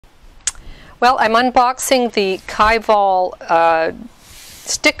Well, I'm unboxing the Kyvol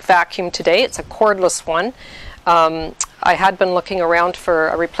stick vacuum today. It's a cordless one. I had been looking around for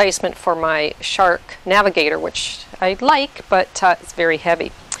a replacement for my Shark Navigator, which I like, but it's very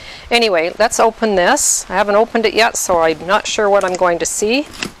heavy. Anyway, let's open this. I haven't opened it yet, so I'm not sure what I'm going to see.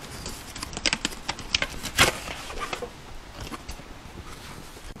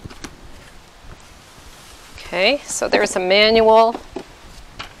 Okay, so there's a manual,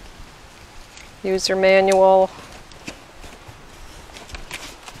 user manual.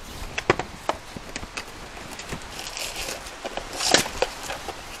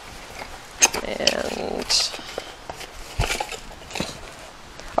 And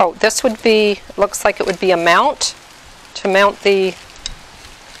oh, this would be, looks like it would be a mount to mount the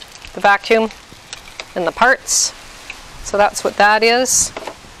vacuum and the parts. So that's what that is.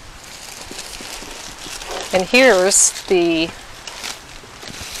 And here's the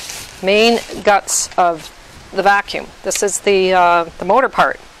main guts of the vacuum. This is the motor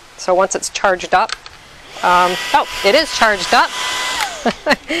part. So once it's charged up, oh, it is charged up.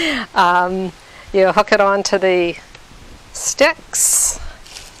 You hook it onto the sticks.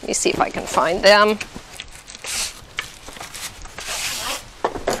 Let me see if I can find them.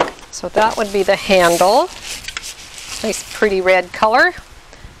 So that would be the handle. Nice pretty red color.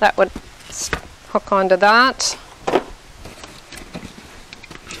 That would hook onto that.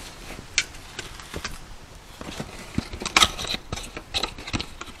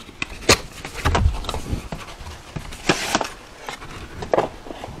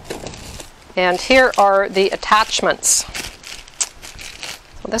 And here are the attachments.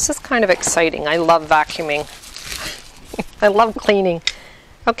 So this is kind of exciting. I love vacuuming. I love cleaning.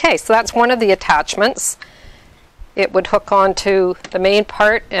 Okay, so that's one of the attachments. It would hook onto the main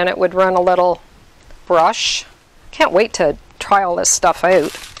part and it would run a little brush. Can't wait to try all this stuff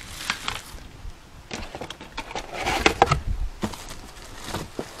out.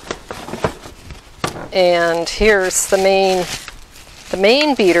 And here's the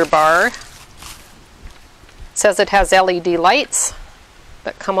main beater bar. It says it has LED lights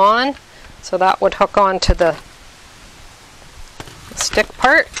that come on, so that would hook on to the stick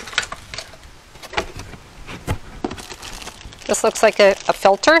part. This looks like a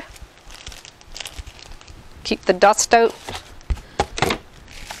filter. Keep the dust out,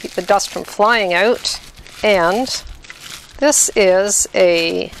 keep the dust from flying out. And this is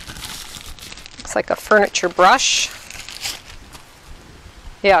looks like a furniture brush.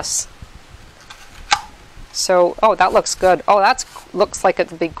 Yes. So, oh, that looks good. Oh, that looks like it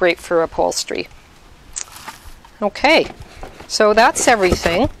would be great for upholstery. Okay, so that's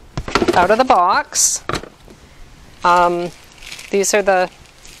everything out of the box. These are the,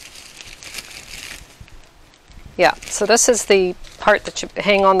 yeah, so this is the part that you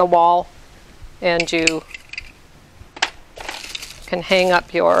hang on the wall and you can hang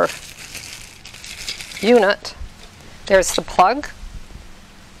up your unit. There's the plug.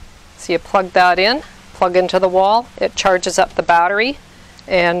 So you plug that in, plug into the wall, it charges up the battery,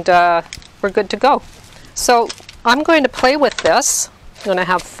 and we're good to go. So I'm going to play with this. I'm going to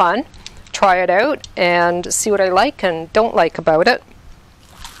have fun, try it out, and see what I like and don't like about it.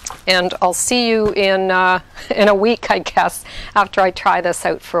 And I'll see you in a week, I guess, after I try this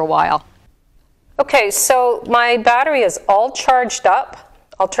out for a while. Okay, so my battery is all charged up.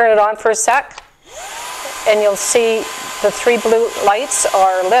 I'll turn it on for a sec, and you'll see the 3 blue lights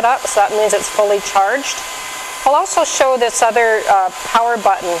are lit up, so that means it's fully charged. I'll also show this other power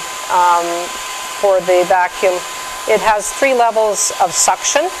button for the vacuum. It has 3 levels of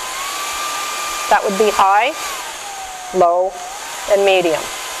suction. That would be high, low, and medium.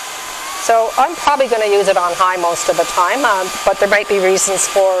 So I'm probably going to use it on high most of the time, but there might be reasons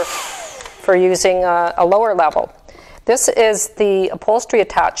for using a lower level. This is the upholstery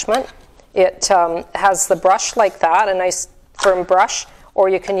attachment. It has the brush like that, a nice firm brush, or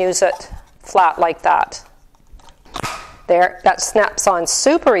you can use it flat like that. There, that snaps on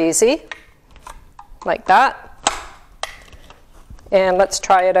super easy, like that. And let's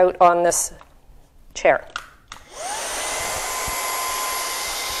try it out on this chair.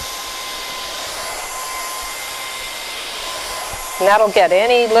 And that'll get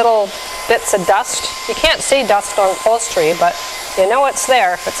any little bits of dust. You can't see dust on upholstery, but you know it's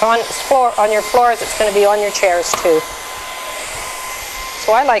there. If it's on your floors, it's going to be on your chairs too.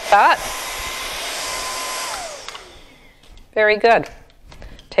 So I like that. Very good.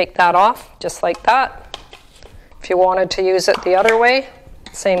 Take that off, just like that. If you wanted to use it the other way,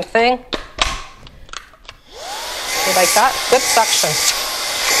 same thing. You like that? Good suction.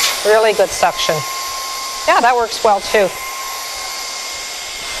 Really good suction. Yeah, that works well too.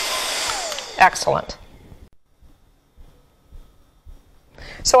 Excellent.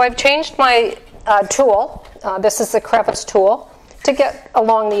 So I've changed my tool. This is the crevice tool to get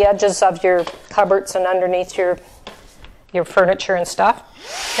along the edges of your cupboards and underneath your furniture and stuff.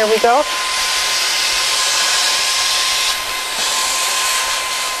 Here we go.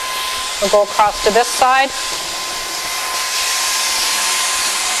 We'll go across to this side.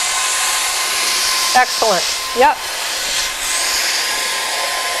 Excellent. Yep.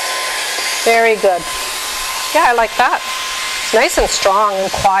 Very good. Yeah, I like that. It's nice and strong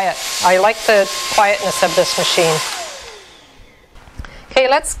and quiet. I like the quietness of this machine. Okay,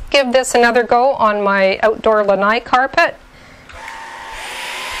 let's give this another go on my outdoor lanai carpet.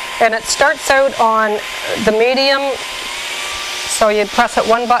 And it starts out on the medium, so you press it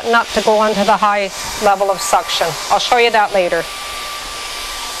one button up to go onto the high level of suction. I'll show you that later.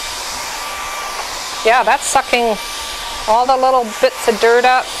 Yeah, that's sucking all the little bits of dirt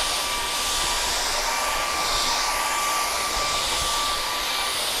up.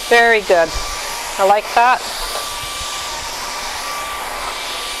 Very good. I like that.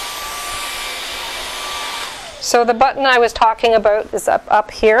 So the button I was talking about is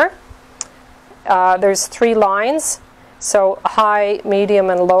up here. There's 3 lines, so high, medium,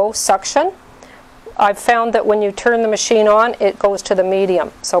 and low suction. I've found that when you turn the machine on, it goes to the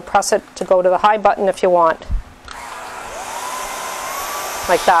medium. So press it to go to the high button if you want.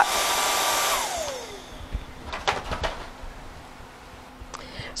 Like that.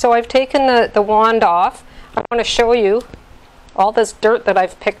 So I've taken the wand off. I want to show you all this dirt that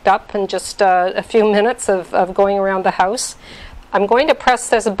I've picked up in just a few minutes of going around the house. I'm going to press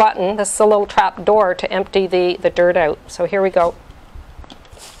this button, this is a little trap door, to empty the dirt out. So here we go.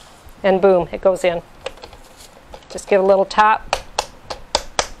 And boom, it goes in. Just give a little tap,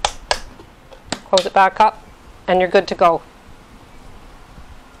 close it back up, and you're good to go.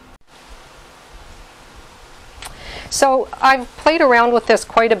 So I've played around with this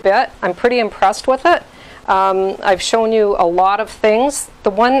quite a bit. I'm pretty impressed with it. I've shown you a lot of things. The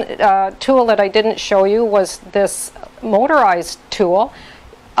one tool that I didn't show you was this motorized tool.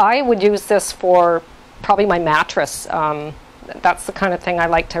 I would use this for probably my mattress. That's the kind of thing I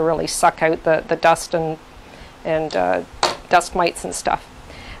like to really suck out the dust and dust mites and stuff.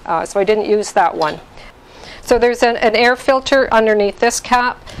 So I didn't use that one. So there's an air filter underneath this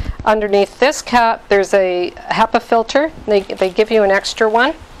cap. Underneath this cap there's a HEPA filter. They give you an extra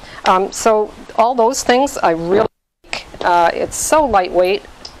one. So all those things I really like. It's so lightweight.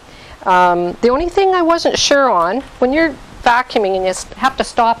 The only thing I wasn't sure on, when you're vacuuming and you have to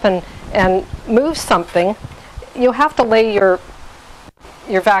stop and move something, you have to lay your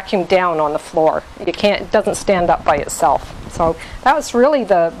vacuum down on the floor. You can't, it doesn't stand up by itself. So that was really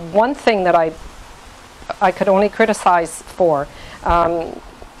the one thing that I could only criticize for.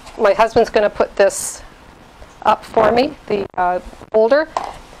 My husband's going to put this up for me, the holder.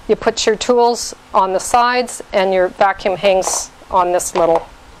 You put your tools on the sides and your vacuum hangs on this little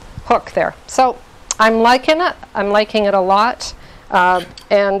hook there. So I'm liking it. I'm liking it a lot.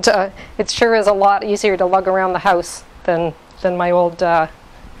 And it sure is a lot easier to lug around the house than my old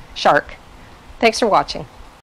Shark. Thanks for watching.